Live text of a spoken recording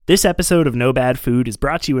This episode of No Bad Food is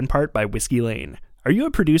brought to you in part by Whiskey Lane. Are you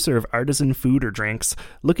a producer of artisan food or drinks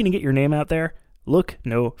looking to get your name out there? Look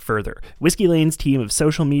no further. Whiskey Lane's team of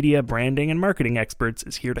social media, branding, and marketing experts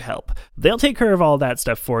is here to help. They'll take care of all that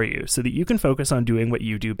stuff for you so that you can focus on doing what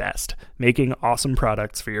you do best, making awesome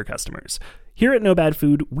products for your customers. Here at No Bad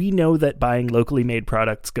Food, we know that buying locally made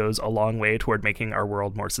products goes a long way toward making our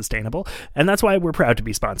world more sustainable, and that's why we're proud to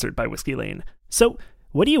be sponsored by Whiskey Lane. So,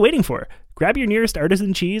 what are you waiting for? Grab your nearest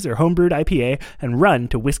artisan cheese or homebrewed IPA and run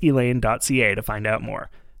to whiskeylane.ca to find out more.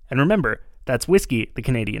 And remember, that's whiskey the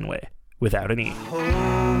Canadian way, without an E. Hope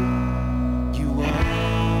you understand.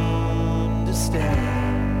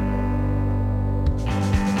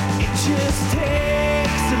 It just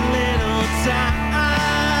takes a little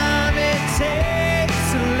time. It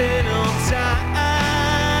takes a little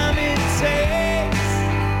time. It takes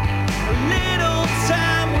a little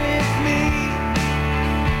time with me.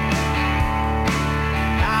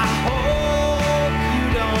 I hope you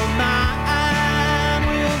don't mind.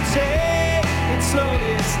 We'll take it slow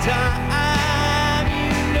this time.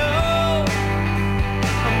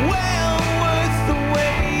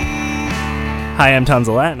 Hi, I'm Tom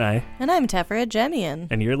Zalatni. And I'm Tefra Jemian.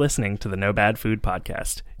 And you're listening to the No Bad Food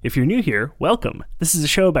Podcast. If you're new here, welcome. This is a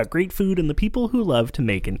show about great food and the people who love to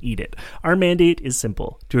make and eat it. Our mandate is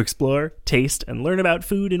simple: to explore, taste, and learn about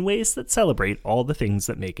food in ways that celebrate all the things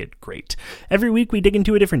that make it great. Every week we dig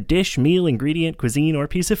into a different dish, meal, ingredient, cuisine, or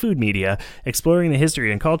piece of food media, exploring the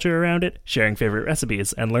history and culture around it, sharing favorite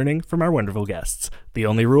recipes, and learning from our wonderful guests. The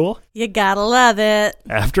only rule? You gotta love it.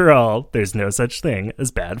 After all, there's no such thing as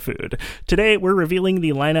bad food. Today, we're revealing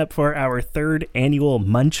the lineup for our third annual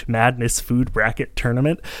Munch Madness Food Bracket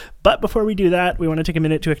Tournament. But before we do that, we want to take a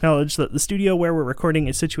minute to acknowledge that the studio where we're recording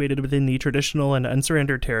is situated within the traditional and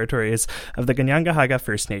unsurrendered territories of the Kanien'kehá:ka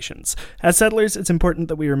First Nations. As settlers, it's important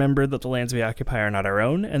that we remember that the lands we occupy are not our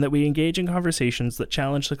own, and that we engage in conversations that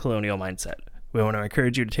challenge the colonial mindset. We want to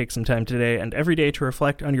encourage you to take some time today and every day to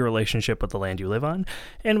reflect on your relationship with the land you live on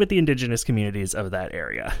and with the indigenous communities of that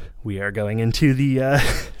area. We are going into the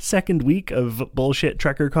second week of bullshit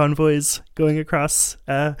trucker convoys going across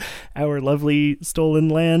our lovely stolen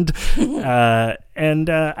land. And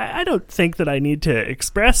I don't think that I need to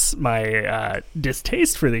express my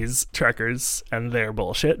distaste for these truckers and their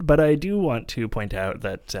bullshit, but I do want to point out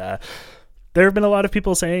that there have been a lot of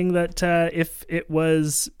people saying that if it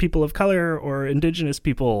was people of color or indigenous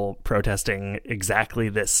people protesting exactly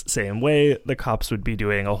this same way, the cops would be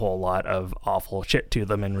doing a whole lot of awful shit to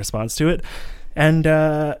them in response to it. And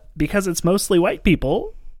because it's mostly white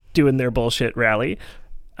people doing their bullshit rally,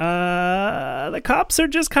 the cops are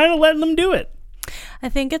just kind of letting them do it. I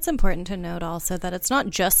think it's important to note also that it's not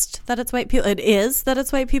just that it's white people. It is that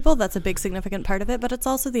it's white people. That's a big significant part of it. But it's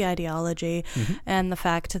also the ideology and the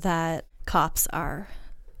fact that cops are,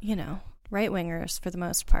 right-wingers for the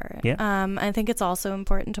most part. Yeah. I think it's also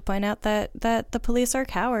important to point out that the police are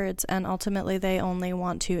cowards, and ultimately they only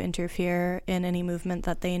want to interfere in any movement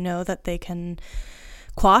that they know that they can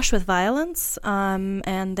quash with violence,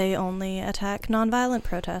 and they only attack nonviolent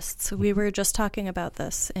protests. We were just talking about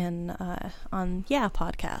this on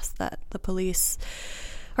podcast, that the police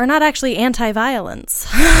are not actually anti-violence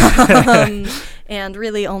and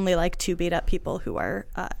really only like to beat up people who are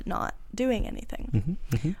not doing anything.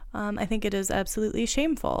 I think it is absolutely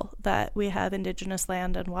shameful that we have Indigenous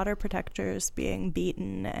land and water protectors being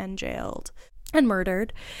beaten and jailed and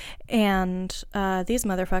murdered, and these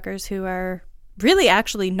motherfuckers who are really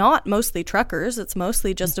actually not mostly truckers. It's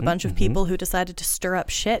mostly just a bunch of people who decided to stir up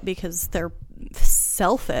shit because they're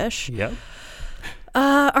selfish. Yep.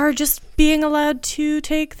 Are just being allowed to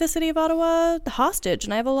take the city of Ottawa hostage.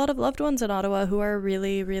 And I have a lot of loved ones in Ottawa who are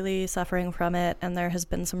really, really suffering from it. And there has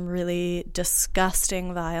been some really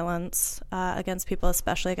disgusting violence against people,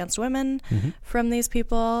 especially against women, from these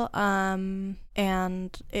people. And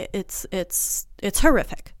it's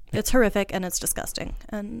horrific. It's horrific and it's disgusting.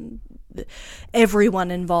 And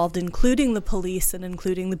everyone involved, including the police and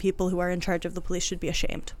including the people who are in charge of the police, should be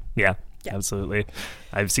ashamed. Yeah. Absolutely.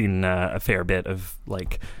 I've seen a fair bit of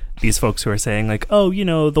these folks who are saying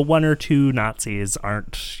the one or two Nazis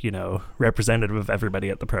aren't, representative of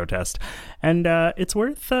everybody at the protest. And it's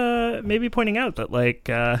worth maybe pointing out that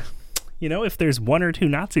if there's one or two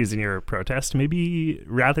Nazis in your protest, maybe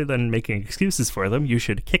rather than making excuses for them, you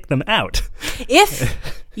should kick them out.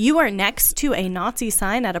 If you are next to a Nazi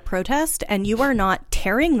sign at a protest and you are not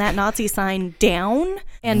tearing that Nazi sign down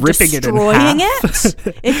and ripping destroying it,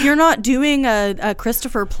 if you're not doing a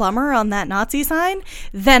Christopher Plummer on that Nazi sign,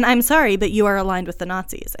 then I'm sorry, but you are aligned with the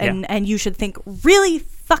Nazis. And you should think really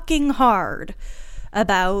fucking hard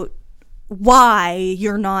about why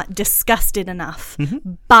you're not disgusted enough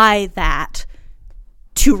Mm-hmm. by that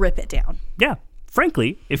to rip it down. Yeah.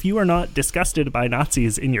 Frankly, if you are not disgusted by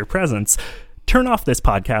Nazis in your presence, turn off this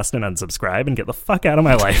podcast and unsubscribe and get the fuck out of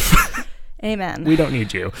my life. Amen. We don't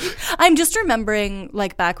need you. I'm just remembering,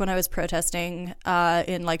 like, back when I was protesting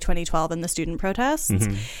in, like, 2012 in the student protests,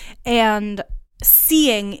 and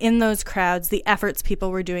seeing in those crowds the efforts people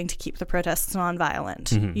were doing to keep the protests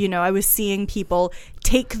nonviolent. You know, I was seeing people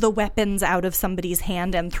take the weapons out of somebody's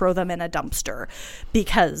hand and throw them in a dumpster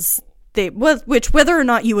because which whether or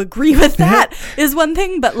not you agree with that is one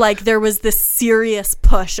thing, but like there was this serious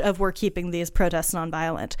push of we're keeping these protests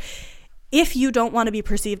nonviolent. If you don't want to be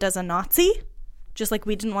perceived as a Nazi, just like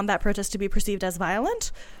we didn't want that protest to be perceived as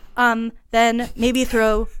violent, then maybe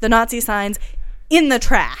throw the Nazi signs in the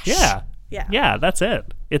trash. Yeah, that's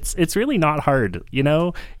it. It's really not hard, you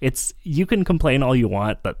know. You can complain all you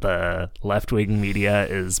want that the left-wing media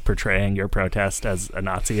is portraying your protest as a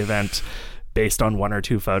Nazi event based on one or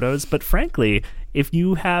two photos, but frankly, if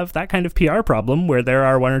you have that kind of PR problem where there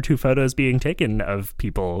are one or two photos being taken of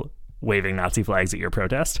people waving Nazi flags at your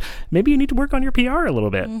protest, maybe you need to work on your PR a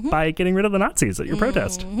little bit by getting rid of the Nazis at your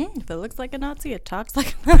protest. If it looks like a Nazi, it talks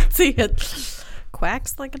like a Nazi, it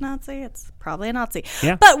quacks like a Nazi, it's probably a Nazi.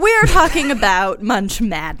 Yeah. But we're talking about Munch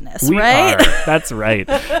Madness, We right? are. That's right.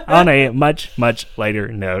 On a much, much lighter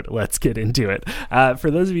note, let's get into it.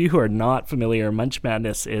 For those of you who are not familiar, Munch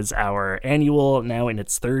Madness is our annual, now in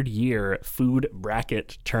its third year, food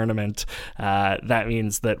bracket tournament. That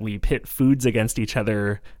means that we pit foods against each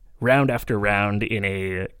other round after round in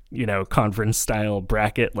a, conference style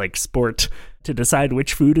bracket like sport to decide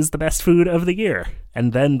which food is the best food of the year.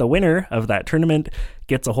 And then the winner of that tournament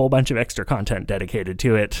gets a whole bunch of extra content dedicated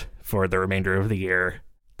to it for the remainder of the year.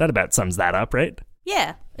 That about sums that up, right?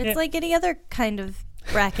 Yeah, it's like any other kind of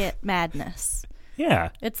bracket madness. Yeah.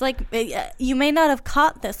 It's like, you may not have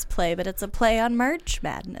caught this play, but it's a play on March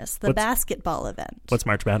Madness, the basketball event. What's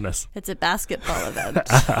March Madness? It's a basketball event.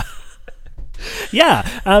 Yeah.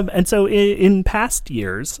 And so in past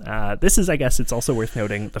years, this is, I guess it's also worth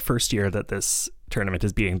noting, the first year that this tournament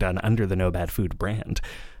is being done under the No Bad Food brand.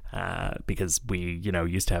 Because we,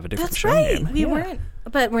 used to have a different That's show right. name. We weren't,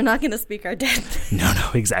 but we're not going to speak our dead name.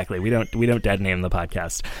 No, exactly. We don't dead name the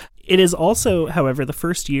podcast. It is also, however, the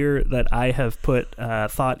first year that I have put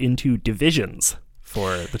thought into divisions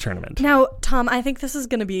for the tournament. Now, Tom, I think this is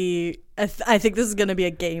going to be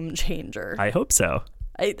a game changer. I hope so.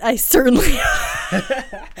 I certainly.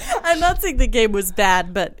 I'm not saying the game was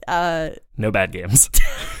bad, but no bad games.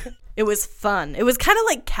 It was fun. It was kind of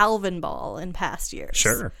like Calvin Ball in past years.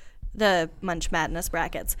 Sure. The Munch Madness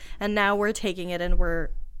brackets, and now we're taking it and we're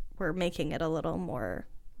making it a little more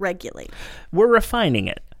regulated. We're refining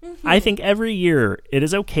it. I think every year it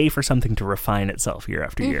is okay for something to refine itself year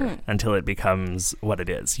after year until it becomes what it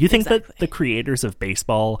is. You think that the creators of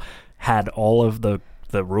baseball had all of the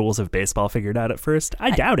rules of baseball figured out at first?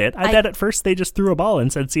 I doubt it. I bet at first they just threw a ball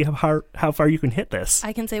and said, see how far you can hit this.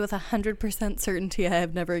 I can say with 100% certainty I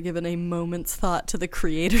have never given a moment's thought to the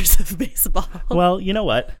creators of baseball. Well, you know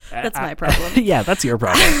what? That's my problem. Yeah, that's your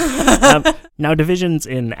problem. Now, divisions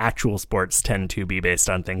in actual sports tend to be based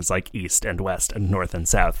on things like East and West and North and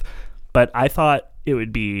South. But I thought it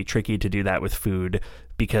would be tricky to do that with food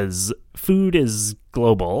because food is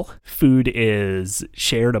global. Food is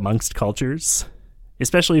shared amongst cultures.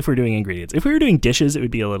 Especially if we're doing ingredients. If we were doing dishes, it would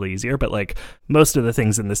be a little easier, but like most of the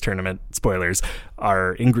things in this tournament, spoilers,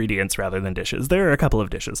 are ingredients rather than dishes. There are a couple of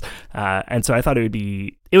dishes. And so I thought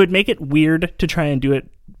it would make it weird to try and do it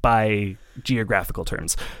by geographical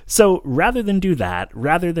terms. So rather than do that,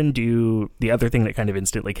 rather than do the other thing that kind of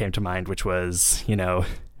instantly came to mind, which was, an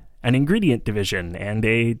ingredient division and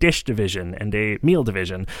a dish division and a meal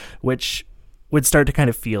division, which would start to kind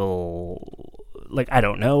of feel like, I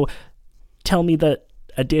don't know, tell me that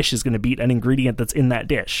a dish is going to beat an ingredient that's in that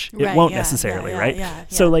dish. It won't necessarily, right? Yeah.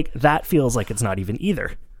 So like that feels like it's not even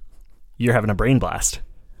either. You're having a brain blast.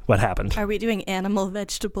 What happened? Are we doing animal,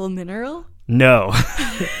 vegetable, mineral? No.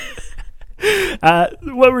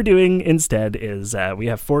 What we're doing instead is we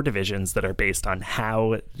have 4 divisions that are based on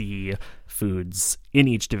how the foods in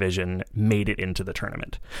each division made it into the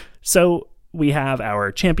tournament. So we have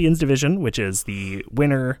our champions division, which is the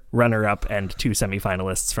winner, runner-up, and 2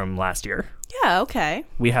 semifinalists from last year. Yeah, okay.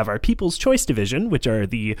 We have our People's Choice division, which are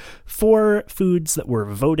the 4 foods that were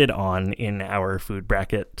voted on in our food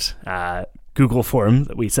bracket Google form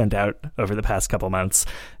that we sent out over the past couple months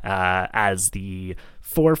as the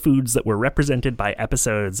 4 foods that were represented by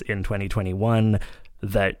episodes in 2021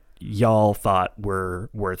 that y'all thought were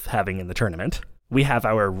worth having in the tournament. We have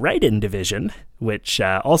our write-in division, which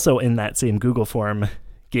also in that same Google form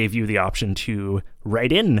gave you the option to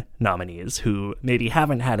write in nominees who maybe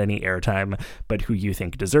haven't had any airtime, but who you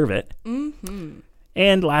think deserve it. Mm-hmm.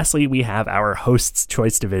 And lastly, we have our Host's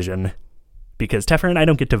Choice division, because Teffer and I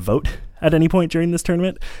don't get to vote at any point during this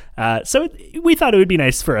tournament. So we thought it would be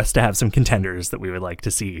nice for us to have some contenders that we would like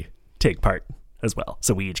to see take part as well.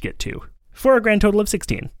 So we each get 2 for a grand total of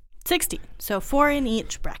 16. 16. So 4 in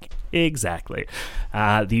each bracket. Exactly.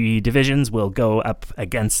 The divisions will go up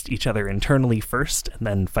against each other internally first and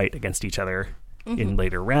then fight against each other in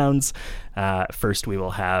later rounds. First, we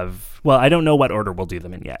will have... Well, I don't know what order we'll do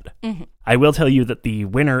them in yet. I will tell you that the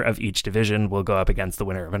winner of each division will go up against the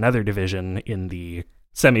winner of another division in the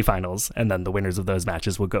semifinals, and then the winners of those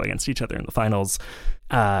matches will go against each other in the finals.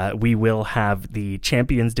 We will have the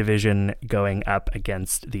Champions division going up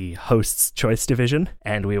against the Host's Choice division,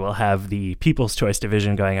 and we will have the People's Choice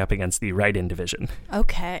division going up against the Write-In division.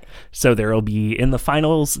 Okay. So there will be, in the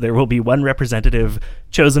finals, there will be one representative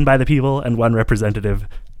chosen by the people and one representative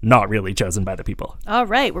not really chosen by the people. All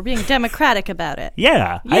right. We're being democratic about it.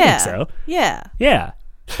 Yeah, I think so. Yeah. Yeah.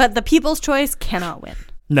 But the People's Choice cannot win.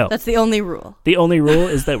 No. That's the only rule. The only rule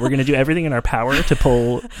is that we're going to do everything in our power to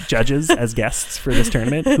pull judges as guests for this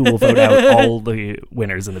tournament who will vote out all the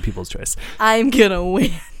winners in the People's Choice. I'm going to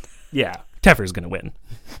win. Yeah, Teffer's going to win.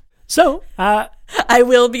 So, I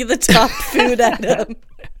will be the top food item.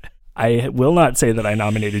 I will not say that I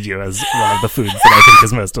nominated you as one of the foods that I think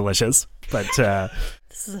is most delicious, but...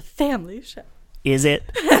 This is a family show. Is it?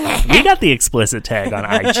 We got the explicit tag on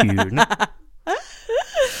iTunes.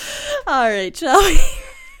 All right, shall we?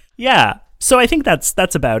 Yeah. So I think that's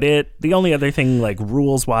about it. The only other thing, like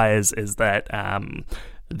rules wise, is that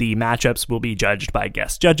the matchups will be judged by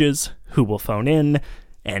guest judges who will phone in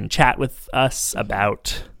and chat with us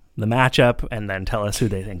about the matchup and then tell us who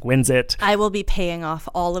they think wins it. I will be paying off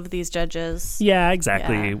all of these judges. Yeah,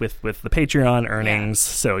 exactly. Yeah. With the Patreon earnings.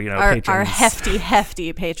 So, you know, Our patrons...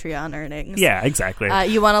 hefty Patreon earnings. Yeah, exactly.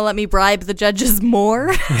 You want to let me bribe the judges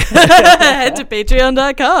more? Head to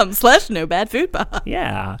patreon.com/nobadfoodpod.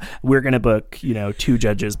 Yeah. We're going to book, you know, 2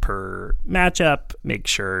 judges per matchup, make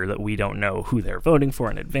sure that we don't know who they're voting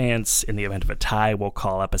for in advance. In the event of a tie, we'll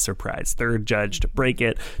call up a surprise third judge to break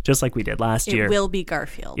it, just like we did last year. It will be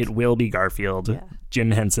Garfield. It will be Garfield. Yeah. Jim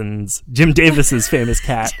Davis's famous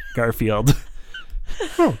cat, Garfield.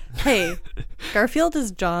 Hey, Garfield is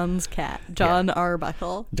John's cat, John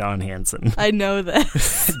Arbuckle. John Hanson. I know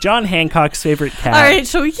this. John Hancock's favorite cat. All right,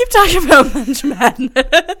 shall we keep talking about Munch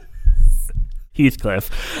Madness? Heathcliff.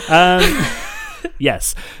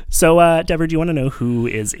 Yes. So, Deborah, do you want to know who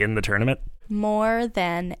is in the tournament? More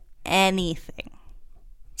than anything.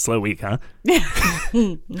 Slow week, huh?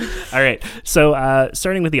 All right. So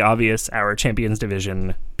starting with the obvious, our Champions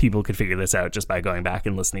division, people could figure this out just by going back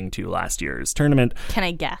and listening to last year's tournament. Can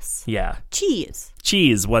I guess? Yeah. Cheese.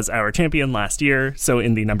 Cheese was our champion last year. So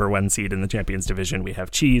in the number 1 seed in the Champions division, we have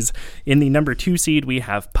Cheese. In the number 2 seed, we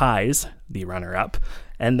have Pies, the runner-up.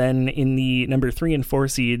 And then in the number 3 and 4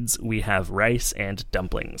 seeds, we have Rice and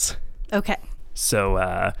Dumplings. Okay.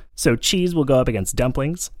 So Cheese will go up against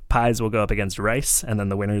Dumplings, Pies will go up against Rice, and then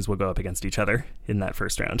the winners will go up against each other in that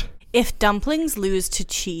first round. If Dumplings lose to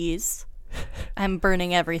Cheese, I'm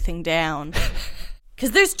burning everything down.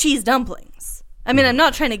 Because there's cheese dumplings. I mean, I'm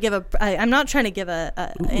not trying to give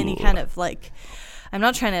any kind of like, I'm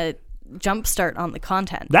not trying to jumpstart on the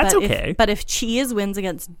content. That's okay. But if Cheese wins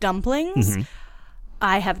against Dumplings,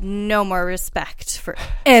 I have no more respect for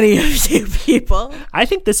any of you people. I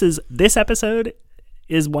think this episode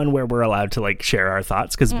is one where we're allowed to like share our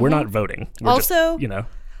thoughts because we're not voting. We're also, just, you know,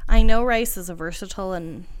 I know Rice is a versatile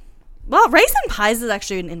and Rice and Pies is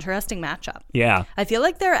actually an interesting matchup. Yeah, I feel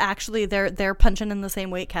like they're punching in the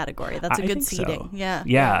same weight category. That's a good seeding. So.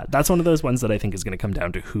 Yeah, that's one of those ones that I think is going to come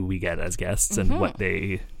down to who we get as guests and what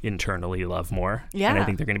they internally love more. Yeah, and I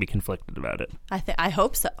think they're going to be conflicted about it. I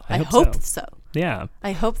hope so. I hope so. Yeah,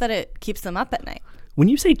 I hope that it keeps them up at night. When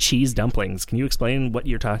you say cheese dumplings, can you explain what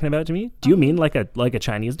you're talking about to me? Do you mean like a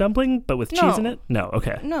Chinese dumpling, but with cheese in it? No,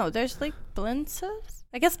 okay. No, there's like blintzes.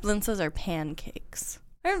 I guess blintzes are pancakes.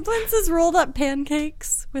 Aren't blintzes rolled up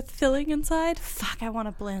pancakes with filling inside? Fuck, I want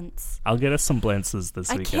a blintz. I'll get us some blintzes this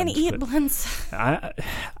weekend. I can't eat blintz.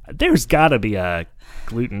 There's got to be a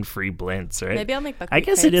gluten-free blintz, right? Maybe I'll make buckwheat I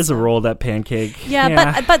guess it is a rolled up pancake.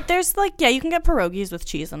 Yeah. But there's like, you can get pierogies with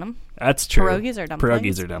cheese in them. That's true.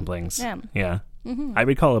 Pierogies are dumplings. Yeah. Mm-hmm. I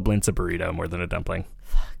would call a blintz a burrito more than a dumpling.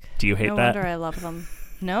 Fuck. Do you hate that? No wonder I love them.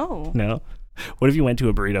 No. No? What if you went to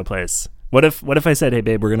a burrito place? What if I said, hey,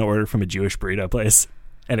 babe, we're going to order from a Jewish burrito place,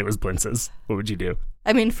 and it was blintzes? What would you do?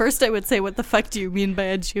 I mean, first I would say, what the fuck do you mean by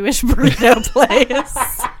a Jewish burrito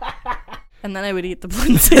place? And then I would eat the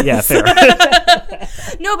blintzes. Yeah, fair.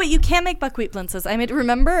 No, but you can make buckwheat blintzes. I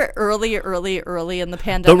remember early in the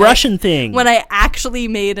pandemic. The Russian thing. When I actually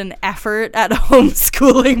made an effort at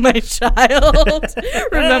homeschooling my child.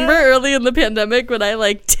 Remember early in the pandemic when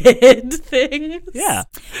I did things? Yeah.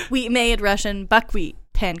 We made Russian buckwheat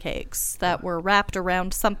pancakes that were wrapped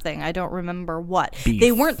around something. I don't remember what. Beef.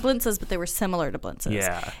 They weren't blintzes, but they were similar to blintzes.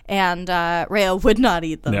 Yeah. And Rayo would not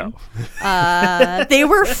eat them. No. They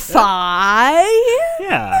were fine.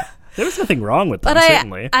 Yeah. There was nothing wrong with them, But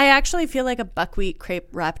certainly. I actually feel like a buckwheat crepe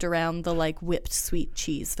wrapped around the whipped sweet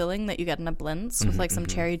cheese filling that you get in a blintz with some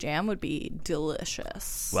cherry jam would be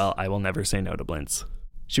delicious. Well, I will never say no to blintz.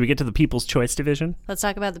 Should we get to the People's Choice division? Let's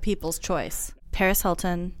talk about the People's Choice. Paris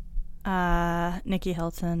Hilton, Nikki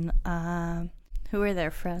Hilton, who are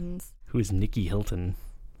their friends? Who is Nikki Hilton?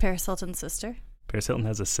 Paris Hilton's sister. Paris Hilton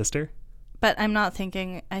has a sister? But I'm not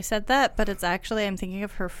thinking, I said that, but it's actually, I'm thinking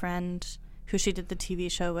of her friend who she did the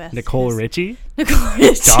TV show with. Nicole Richie? Nicole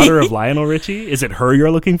Richie. Daughter of Lionel Richie? Is it her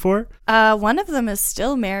you're looking for? One of them is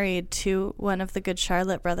still married to one of the Good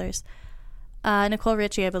Charlotte brothers. Nicole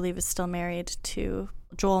Richie, I believe, is still married to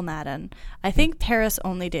Joel Madden. I think Paris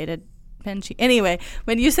only dated Benji. Anyway,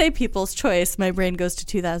 when you say People's Choice, my brain goes to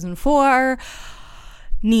 2004.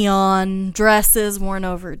 Neon dresses worn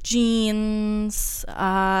over jeans.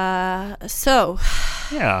 Yeah.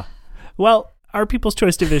 Well, our People's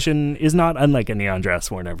Choice division is not unlike a neon dress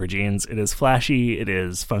worn over jeans. It is flashy. It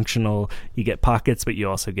is functional. You get pockets, but you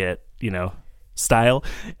also get, style.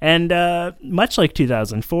 And much like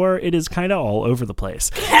 2004, it is kind of all over the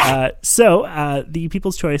place. So the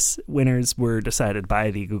People's Choice winners were decided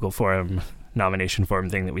by the Google Forum nomination form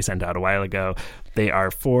thing that we sent out a while ago. They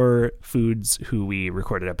are 4 foods who we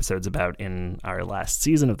recorded episodes about in our last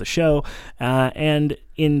season of the show. And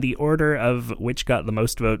in the order of which got the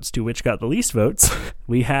most votes to which got the least votes,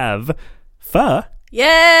 we have pho.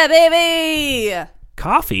 Yeah, baby!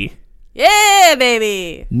 Coffee. Yeah,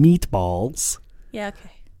 baby! Meatballs. Yeah,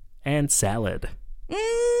 okay. And salad.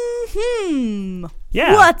 Mm-hmm.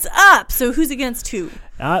 Yeah. What's up? So who's against who?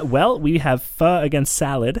 Well, we have pho against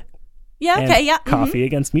salad. Yeah, and okay, yeah. Coffee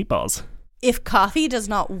against meatballs. If coffee does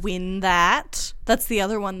not win that's the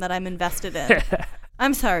other one that I'm invested in.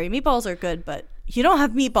 I'm sorry, meatballs are good, but you don't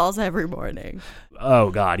have meatballs every morning.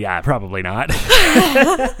 Oh, God, yeah, probably not.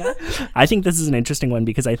 I think this is an interesting one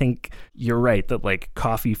because I think you're right that,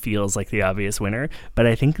 coffee feels like the obvious winner, but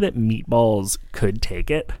I think that meatballs could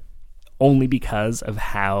take it only because of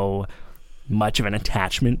how much of an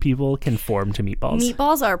attachment people can form to meatballs.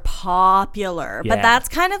 Meatballs are popular, Yeah. but that's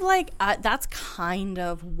kind of that's kind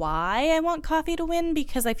of why I want coffee to win,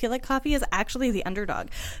 because I feel like coffee is actually the underdog.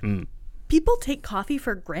 People take coffee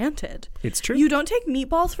for granted. It's true. You don't take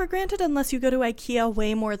meatballs for granted unless you go to IKEA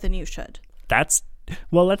way more than you should.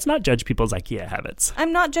 Well, let's not judge people's IKEA habits.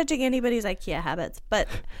 I'm not judging anybody's IKEA habits, but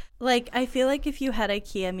I feel like if you had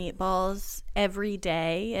IKEA meatballs every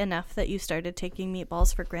day enough that you started taking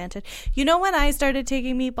meatballs for granted. You know when I started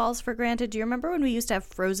taking meatballs for granted? Do you remember when we used to have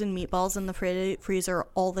frozen meatballs in the freezer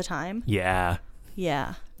all the time? Yeah.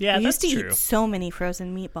 Yeah. Yeah, we used that's to true. eat so many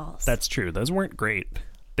frozen meatballs. That's true. Those weren't great.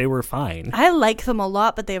 They were fine. I like them a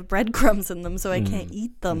lot, but they have breadcrumbs in them, so I can't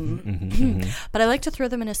eat them. But I like to throw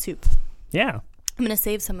them in a soup. Yeah. I'm going to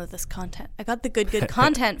save some of this content. I got the good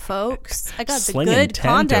content, folks. I got the Slinging good tent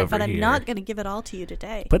content, over but I'm here. not going to give it all to you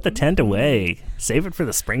today. Put the tent away. Save it for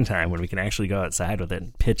the springtime when we can actually go outside with it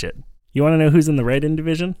and pitch it. You want to know who's in the write-in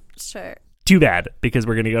division? Sure. Too bad, because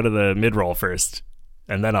we're going to go to the mid-roll first,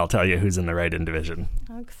 and then I'll tell you who's in the write-in division.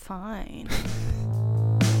 Oh, fine.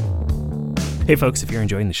 Hey folks, if you're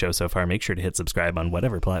enjoying the show so far, make sure to hit subscribe on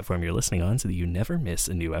whatever platform you're listening on so that you never miss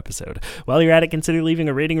a new episode. While you're at it, consider leaving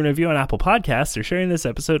a rating and review on Apple Podcasts or sharing this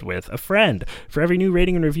episode with a friend. For every new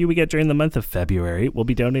rating and review we get during the month of February, we'll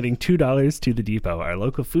be donating $2 to The Depot, our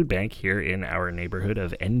local food bank here in our neighborhood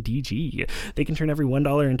of NDG. They can turn every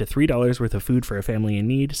 $1 into $3 worth of food for a family in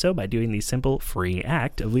need, so by doing the simple, free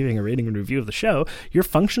act of leaving a rating and review of the show, you're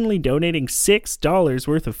functionally donating $6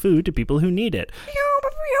 worth of food to people who need it.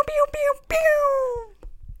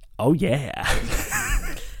 Oh yeah.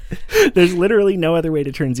 There's literally no other way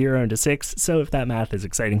to turn 0 into 6, so if that math is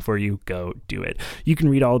exciting for you, go do it. You can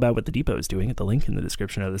read all about what The Depot is doing at the link in the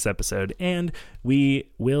description of this episode, and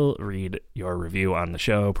we will read your review on the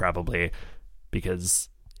show probably because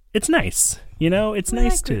it's nice. It's We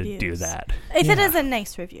nice like to reviews. do that. If it Yeah. is a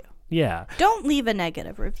nice review, Yeah. don't leave a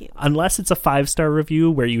negative review. Unless it's a 5-star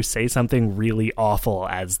review where you say something really awful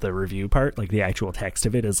as the review part, like the actual text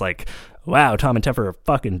of it is like, wow, Tom and Teffer are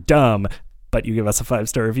fucking dumb, but you give us a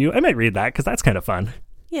 5-star review, I might read that because that's kind of fun.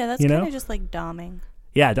 Yeah, that's kind of just like doming.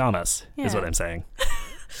 Yeah, dom us is Yeah. what I'm saying.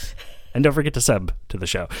 And don't forget to sub to the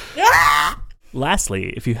show.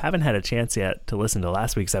 Lastly, if you haven't had a chance yet to listen to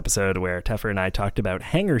last week's episode where Teffer and I talked about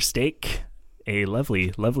hanger steak, a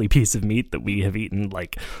lovely, lovely piece of meat that we have eaten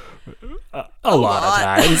like a lot of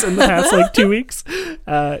times in the past like 2 weeks,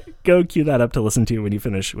 go cue that up to listen to when you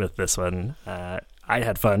finish with this one. I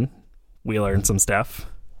had fun. We learned some stuff.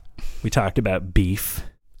 We talked about beef.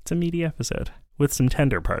 It's a meaty episode with some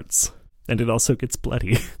tender parts, and it also gets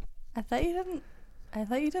bloody. I thought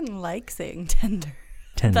you didn't like saying tender.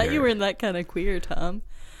 Tender. I thought you were in that kind of queer, Tom.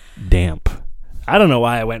 Damp. I don't know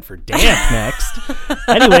why I went for damp next.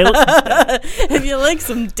 Anyway, If you like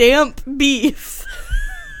some damp beef,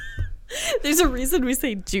 there's a reason we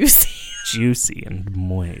say juicy juicy and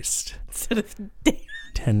moist. instead of damp.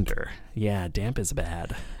 Tender. Yeah, damp is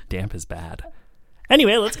bad. Damp is bad.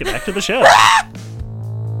 Anyway, let's get back to the show.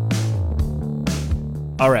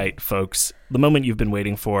 All right, folks. The moment you've been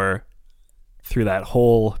waiting for through that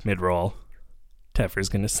whole mid-roll. Teffer's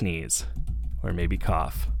going to sneeze. Or maybe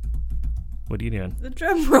cough. What are you doing? The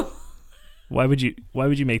drum roll. Why would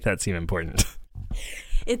you make that seem important?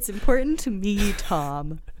 It's important to me,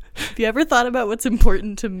 Tom. Have you ever thought about what's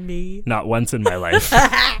important to me? Not once in my life.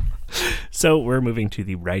 So we're moving to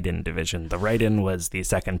the write-in division. The write-in was the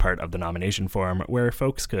second part of the nomination form where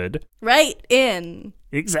folks could... Write in.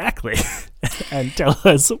 Exactly. And tell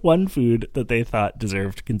us one food that they thought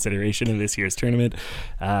deserved consideration in this year's tournament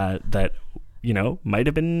that, you know, might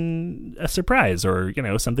have been a surprise or, you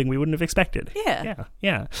know, something we wouldn't have expected.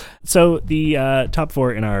 Yeah. So the top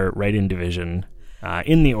four in our write-in division,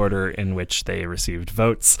 in the order in which they received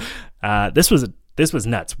votes, this was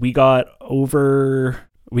nuts. We got over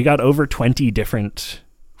 20 different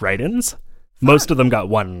write-ins. Most of them got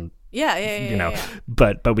one. Yeah.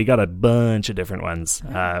 But we got a bunch of different ones,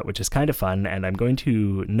 which is kind of fun, and I'm going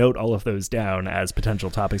to note all of those down as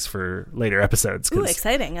potential topics for later episodes. Ooh,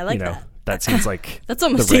 exciting. I like that. That seems like that's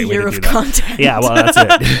almost the right a way year to of do that. content. Yeah, well,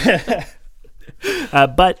 that's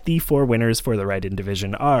it. But the four winners for the write-in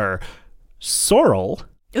division are Sorrel.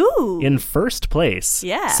 Ooh. In first place.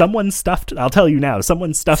 Yeah. I'll tell you now,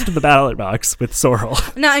 someone stuffed the ballot box with sorrel.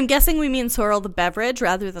 Now, I'm guessing we mean sorrel the beverage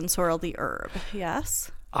rather than sorrel the herb.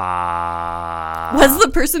 Yes? Was the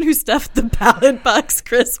person who stuffed the ballot box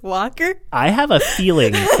Chris Walker? I have a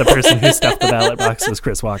feeling the person who stuffed the ballot box was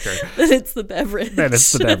Chris Walker. Then it's the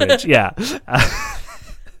beverage. Yeah.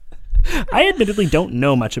 I admittedly don't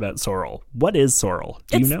know much about sorrel. What is sorrel?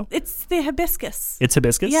 Do you know? It's the hibiscus. It's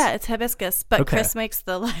hibiscus? Yeah, it's hibiscus. But Okay. Chris makes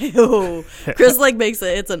Chris makes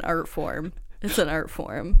it. It's an art form.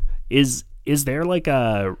 Is there like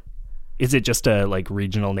a... Is it just a like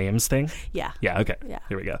regional names thing? Yeah. Yeah, okay. Yeah.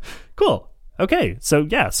 Here we go. Cool. Okay, so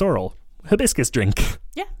yeah, sorrel. Hibiscus drink.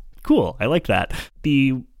 Yeah. Cool. I like that.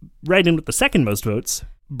 The write-in with the second most votes,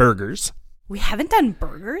 burgers. We haven't done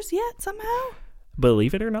burgers yet somehow?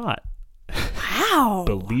 Believe it or not. Wow.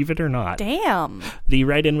 Believe it or not. Damn. The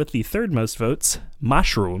write-in with the third most votes,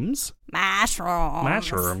 mushrooms.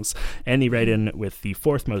 Mushrooms. And the write-in with the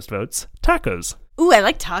fourth most votes, tacos. Ooh, I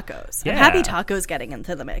like tacos. Yeah. I'm happy tacos getting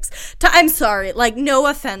into the mix. I'm sorry, like, no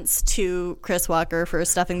offense to Chris Walker for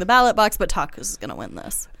stuffing the ballot box, but tacos is going to win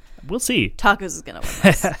this. We'll see. Tacos is going to win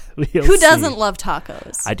this. We'll Who see. doesn't love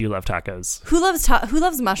tacos? I do love tacos. Who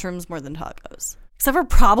loves mushrooms more than tacos? Except for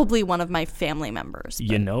probably one of my family members.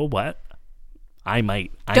 You know what? I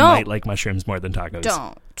might. I Don't. might like mushrooms more than tacos.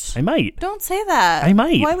 Don't. I might. Don't say that. I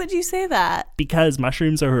might. Why would you say that? Because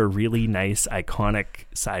mushrooms are a really nice, iconic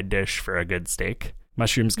side dish for a good steak.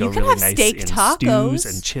 Mushrooms go You can really have nice steak in tacos. stews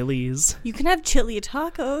and chilies. You can have chili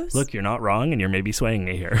tacos. Look, you're not wrong, and you're maybe swaying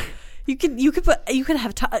me here. You could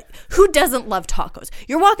have who doesn't love tacos?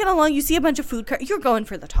 You're walking along, you see a bunch of food carts, you're going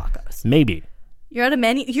for the tacos. Maybe. You're at a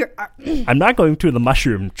menu. I'm not going to the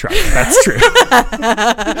mushroom truck. That's true.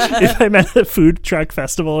 If I'm at a food truck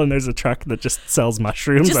festival and there's a truck that just sells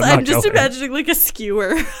mushrooms, I'm just going. imagining like a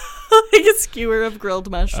skewer, like a skewer of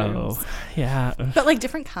grilled mushrooms. Oh, yeah. But like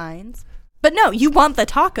different kinds. But no, you want the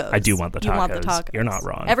tacos. I do want the tacos. You want the tacos. You're not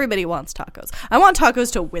wrong. Everybody wants tacos. I want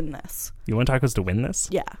tacos to win this. You want tacos to win this?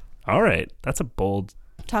 Yeah. All right. That's a bold...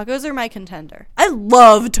 Tacos are my contender. I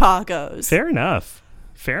love tacos. Fair enough.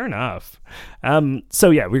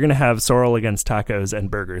 So yeah, we're going to have sorrel against tacos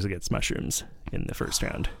and burgers against mushrooms in the first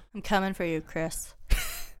round. I'm coming for you, Chris.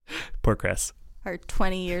 Poor Chris. Our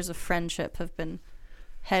 20 years of friendship have been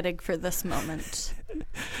heading for this moment.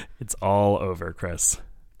 It's all over, Chris.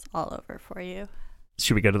 It's all over for you.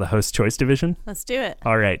 Should we go to the host choice division? Let's do it.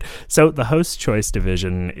 All right. So the host choice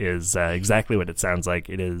division is exactly what it sounds like.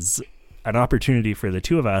 It is an opportunity for the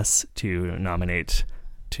two of us to nominate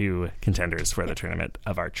two contenders for the tournament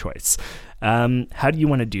of our choice. How do you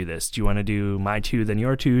want to do this? Do you want to do my two, then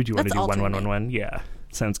your two? Do you want to do Let's one, alternate. one? Yeah.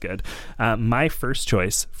 Sounds good. My first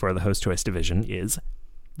choice for the host choice division is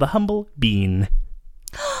the humble bean.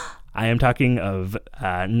 I am talking of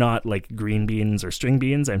not like green beans or string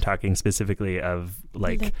beans. I'm talking specifically of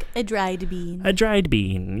like a dried bean. A dried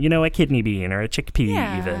bean, a kidney bean or a chickpea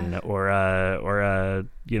Yeah. even, or a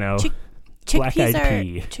black-eyed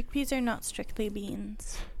pea. Chickpeas are not strictly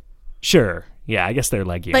beans. Sure. Yeah, I guess they're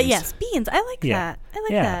legumes. But yes, beans. I like Yeah. that. I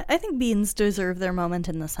like Yeah. that. I think beans deserve their moment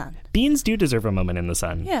in the sun. Beans do deserve a moment in the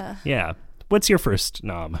sun. Yeah. Yeah. What's your first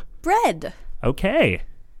nom? Bread. Okay.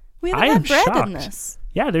 We I haven't am had bread shocked. in this.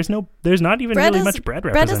 Yeah, there's not even really much bread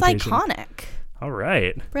Bread is representation. iconic. All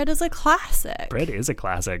right. Bread is a classic. Bread is a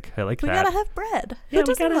classic. I like We that. gotta have bread. Yeah, Who we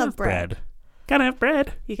doesn't gotta love have bread? Gotta have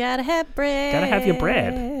bread. You gotta have bread. Gotta have your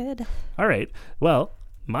bread. All right. Well,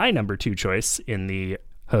 my number 2 choice in the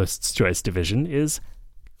host's choice division is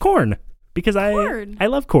corn. Because Corn. I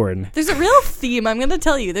love corn. There's a real theme. I'm gonna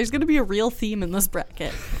tell you. There's gonna be a real theme in this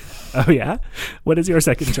bracket. Oh, yeah? What is your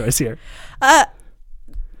second choice here?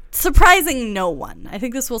 Surprising no one. I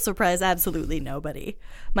think this will surprise absolutely nobody.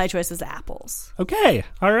 My choice is apples. Okay.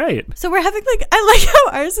 All right. So we're having I like how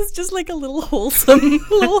ours is just like a little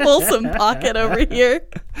wholesome pocket over here.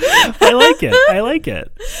 I like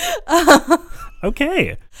it.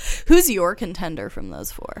 Okay. Who's your contender from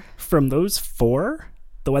those 4? From those 4,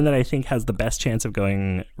 the one that I think has the best chance of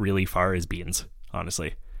going really far is beans,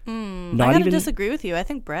 honestly. I gotta disagree with you. I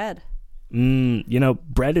think bread.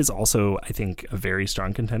 Bread is also, I think, a very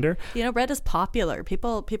strong contender. Bread is popular.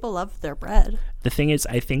 People love their bread. The thing is,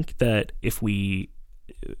 I think that what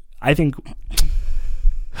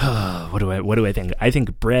do I think? I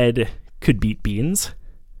think bread could beat beans.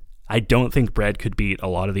 I don't think bread could beat a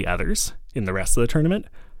lot of the others in the rest of the tournament,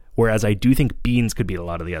 whereas I do think beans could beat a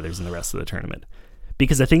lot of the others in the rest of the tournament.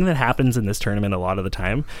 Because the thing that happens in this tournament a lot of the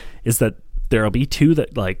time is that there'll be 2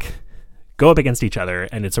 that go up against each other,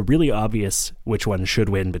 and it's a really obvious which one should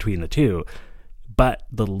win between the 2. But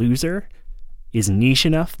the loser is niche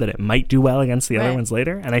enough that it might do well against the other Right. ones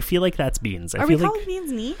later, and I feel like that's beans. Are we calling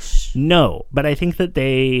beans niche? No, but I think that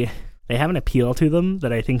they have an appeal to them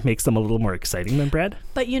that I think makes them a little more exciting than bread.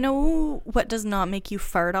 But you know what does not make you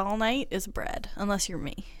fart all night is bread, unless you're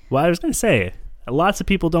me. Well, I was going to say, lots of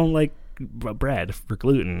people don't like bread for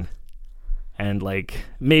gluten. And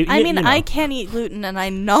maybe I can't eat gluten, and I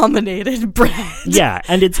nominated bread. Yeah,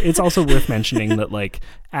 and it's also worth mentioning that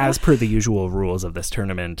as per the usual rules of this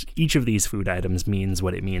tournament, each of these food items means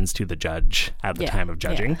what it means to the judge at the time of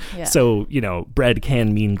judging. Yeah. So, bread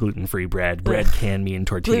can mean gluten-free bread. Bread can mean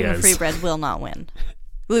tortillas. Gluten-free bread will not win.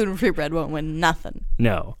 Gluten-free bread won't win nothing.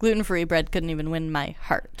 No. Gluten-free bread couldn't even win my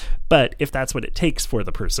heart. But if that's what it takes for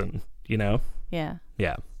the person, Yeah. Yeah.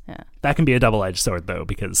 Yeah. That can be a double-edged sword, though,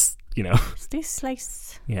 because, Stay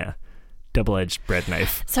slice. yeah. Double-edged bread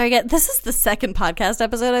knife. Sorry, guys. This is the second podcast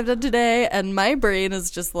episode I've done today, and my brain is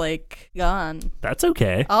just gone. That's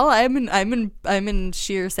okay. Oh, I'm in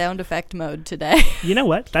sheer sound effect mode today. You know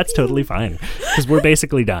what? That's totally fine, because we're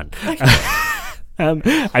basically done.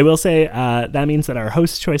 I will say that means that our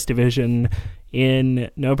host choice division, in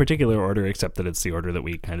no particular order except that it's the order that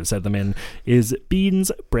we kind of said them in, is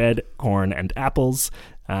beans, bread, corn, and apples.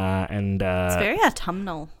 It's very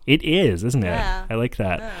autumnal. It is, isn't it? Yeah. I like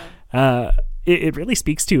that. It really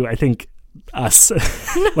speaks to, I think, us.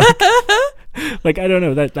 I don't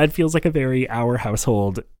know, that feels like a very our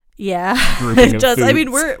household. Yeah, Grouping it of does. I mean,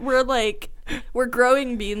 foods. we're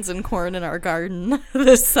growing beans and corn in our garden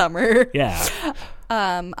this summer. Yeah.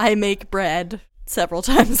 I make bread several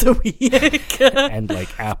times a week. And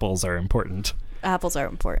apples are important. Apples are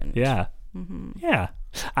important. Yeah. Yeah.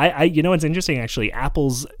 I what's interesting, actually,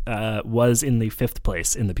 apples was in the 5th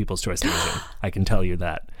place in the People's Choice division. I can tell you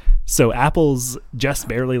that. So apples just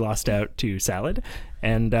barely lost out to salad,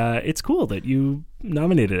 and it's cool that you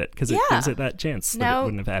nominated it because it gives it that chance that it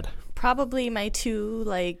wouldn't have had. Probably my 2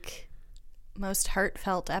 most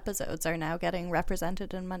heartfelt episodes are now getting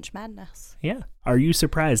represented in Munch Madness. Yeah. Are you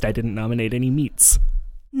surprised I didn't nominate any meats?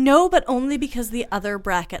 No, but only because the other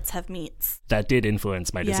brackets have meats. That did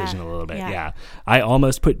influence my decision a little bit. Yeah. Yeah. I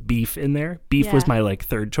almost put beef in there. Beef was Yeah. my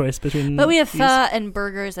 3rd choice between. But we have these. pho and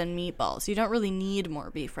burgers and meatballs. You don't really need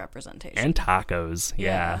more beef representation. And tacos.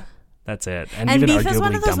 Yeah. That's it. And even beef arguably is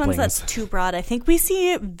one of those dumplings. ones that's too broad. I think we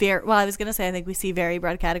see I was going to say I think we see very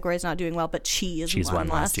broad categories not doing well, but cheese won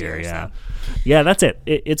last year, yeah. So. Yeah, that's it.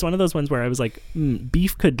 It's one of those ones where I was like,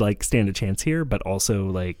 beef could stand a chance here, but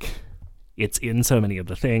also it's in so many of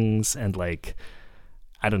the things, and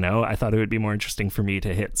I don't know, I thought it would be more interesting for me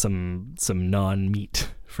to hit some non-meat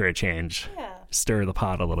for a change. Yeah. Stir the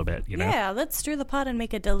pot a little bit, Yeah, let's stir the pot and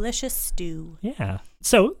make a delicious stew. Yeah.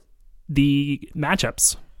 So the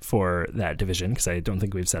matchups for that division, because I don't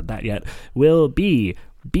think we've said that yet, will be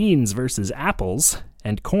beans versus apples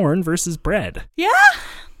and corn versus bread. Yeah?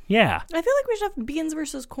 Yeah. I feel like we should have beans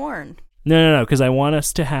versus corn. No, because I want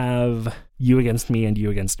us to have you against me and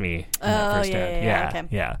you against me in that first round. Okay.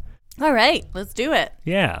 Yeah. All right, let's do it.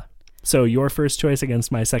 Yeah. So your first choice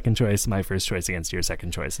against my second choice, my first choice against your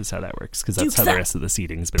second choice is how that works, because that's how the rest of the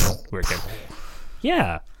seating's been working.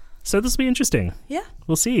 Yeah. So this will be interesting. Yeah.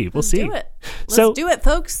 We'll see. We'll Let's see. do it. Let's do it,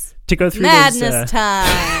 folks. To go through Madness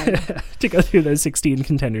time. To go through those 16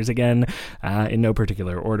 contenders again, in no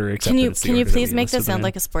particular order, except Can that you it's the order that please we make this listed them sound in.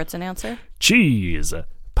 like a sports announcer? Cheese,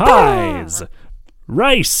 pies,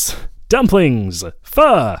 rice, dumplings,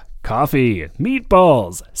 pho, coffee,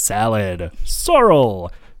 meatballs, salad,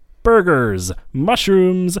 sorrel, burgers,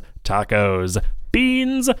 mushrooms, tacos,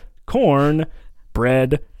 beans, corn,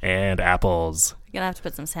 bread, and apples. You're gonna have to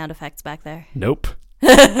put some sound effects back there. Nope.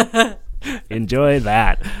 Enjoy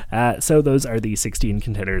that. So those are the 16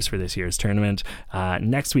 contenders for this year's tournament.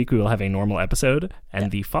 Next week we will have a normal episode,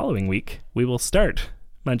 and the following week we will start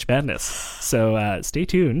Munch Madness. So stay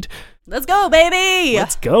tuned. Let's go, baby!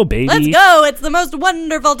 Let's go, baby. Let's go! It's the most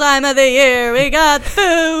wonderful time of the year. We got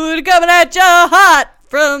food coming at you hot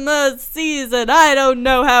from the season. I don't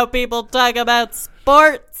know how people talk about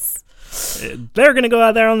sports. They're going to go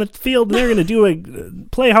out there on the field and they're going to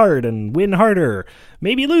play hard and win harder.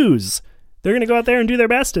 Maybe lose. They're going to go out there and do their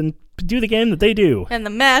best and do the game that they do. And the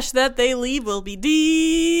mash that they leave will be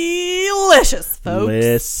delicious,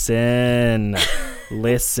 folks.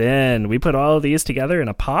 Listen. We put all of these together in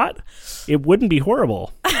a pot. It wouldn't be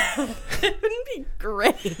horrible. It wouldn't be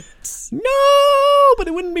great. No, but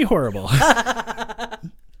it wouldn't be horrible.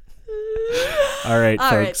 All right,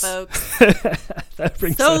 folks. That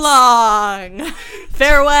brings so us... long.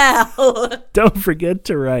 Farewell. Don't forget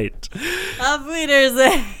to write. Auf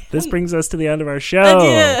Wiedersehen. This brings us to the end of our show.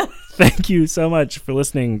 Adieu. Thank you so much for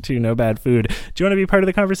listening to No Bad Food. Do you want to be part of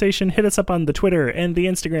the conversation? Hit us up on the Twitter and the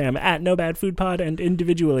Instagram at No Bad Food Pod, and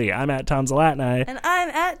individually, I'm at Tom Zalatni. And I'm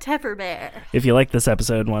at Tepperbear. If you like this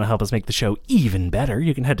episode and want to help us make the show even better,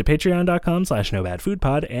 you can head to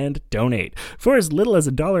patreon.com/NoBadFoodPod and donate. For as little as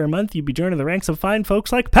 $1 a month, you'd be joining the ranks of fine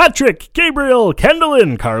folks like Patrick, Gabriel,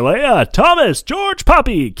 Kendallin, Carlea, Thomas, George,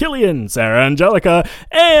 Poppy, Killian, Sarah Angelica,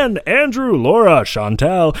 and Andrew, Laura,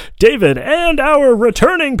 Chantal, David, and our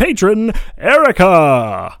returning patron,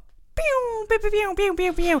 Erica. Pew, pew, pew, pew,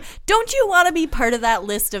 pew, pew. Don't you want to be part of that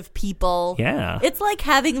list of people? Yeah. It's like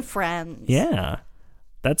having friends. Yeah.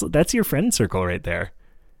 That's your friend circle right there.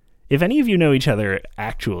 If any of you know each other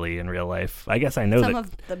actually in real life, I guess I know Some that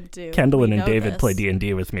of them do. Kendallin We and know David this. play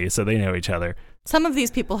D&D with me, so they know each other. Some of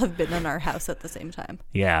these people have been in our house at the same time.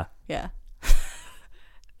 Yeah. Yeah.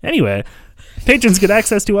 Anyway, patrons get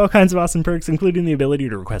access to all kinds of awesome perks, including the ability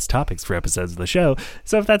to request topics for episodes of the show.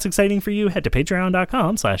 So if that's exciting for you, head to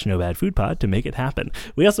patreon.com/NoBadFoodPod to make it happen.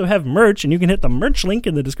 We also have merch, and you can hit the merch link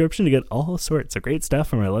in the description to get all sorts of great stuff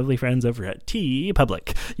from our lovely friends over at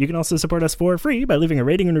TeePublic. You can also support us for free by leaving a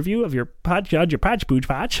rating and review of your podge.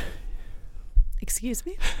 Excuse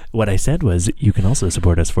me? What I said was, you can also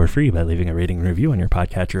support us for free by leaving a rating and review on your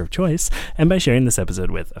podcatcher of choice, and by sharing this episode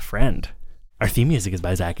with a friend. Our theme music is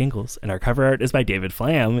by Zach Ingalls, and our cover art is by David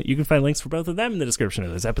Flam. You can find links for both of them in the description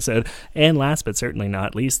of this episode. And last but certainly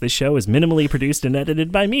not least, this show is minimally produced and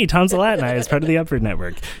edited by me, Tom Zalatni, as part of the Upford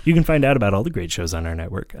Network. You can find out about all the great shows on our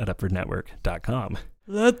network at upfordnetwork.com.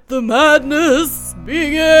 Let the madness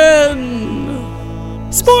begin!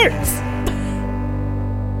 Sports!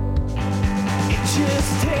 It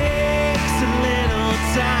just takes a little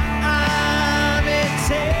time. It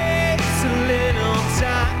takes a little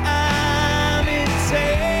time. It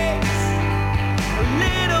takes a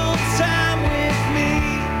little time with me.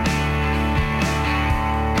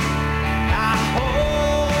 I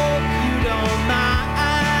hope you don't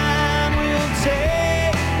mind. We'll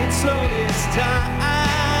take it slow this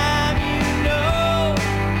time. You know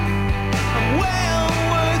I'm well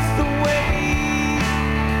worth the wait.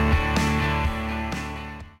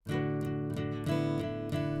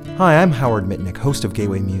 Hi, I'm Howard Mitnick, host of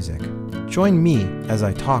Gateway Music. Join me as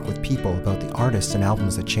I talk with people about the artists and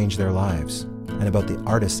albums that changed their lives, and about the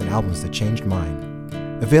artists and albums that changed mine.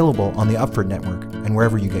 Available on the Upford Network and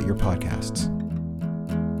wherever you get your podcasts.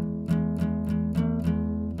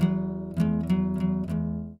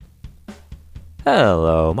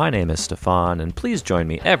 Hello, my name is Stefan, and please join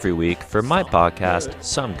me every week for my podcast,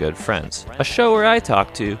 Some Good Friends, a show where I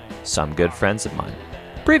talk to some good friends of mine.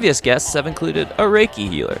 Previous guests have included a Reiki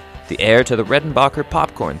healer, the heir to the Redenbacher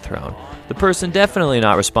popcorn throne, the person definitely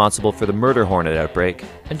not responsible for the murder hornet outbreak,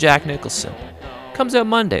 and Jack Nicholson. Comes out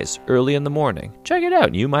Mondays, early in the morning. Check it out,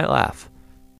 and you might laugh.